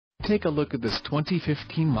Take a look at this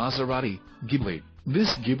 2015 Maserati Ghibli.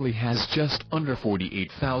 This Ghibli has just under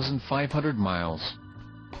 48,500 miles.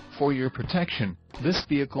 For your protection, this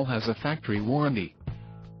vehicle has a factory warranty.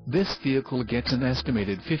 This vehicle gets an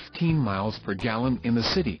estimated 15 miles per gallon in the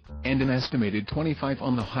city, and an estimated 25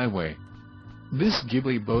 on the highway. This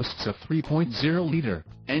Ghibli boasts a 3.0-liter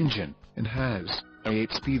engine, and has a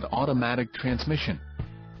 8-speed automatic transmission.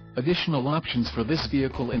 Additional options for this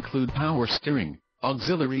vehicle include power steering,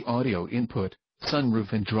 auxiliary audio input,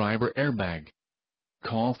 sunroof and driver airbag.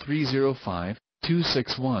 Call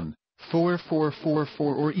 305-261-4444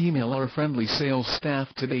 or email our friendly sales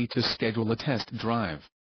staff today to schedule a test drive.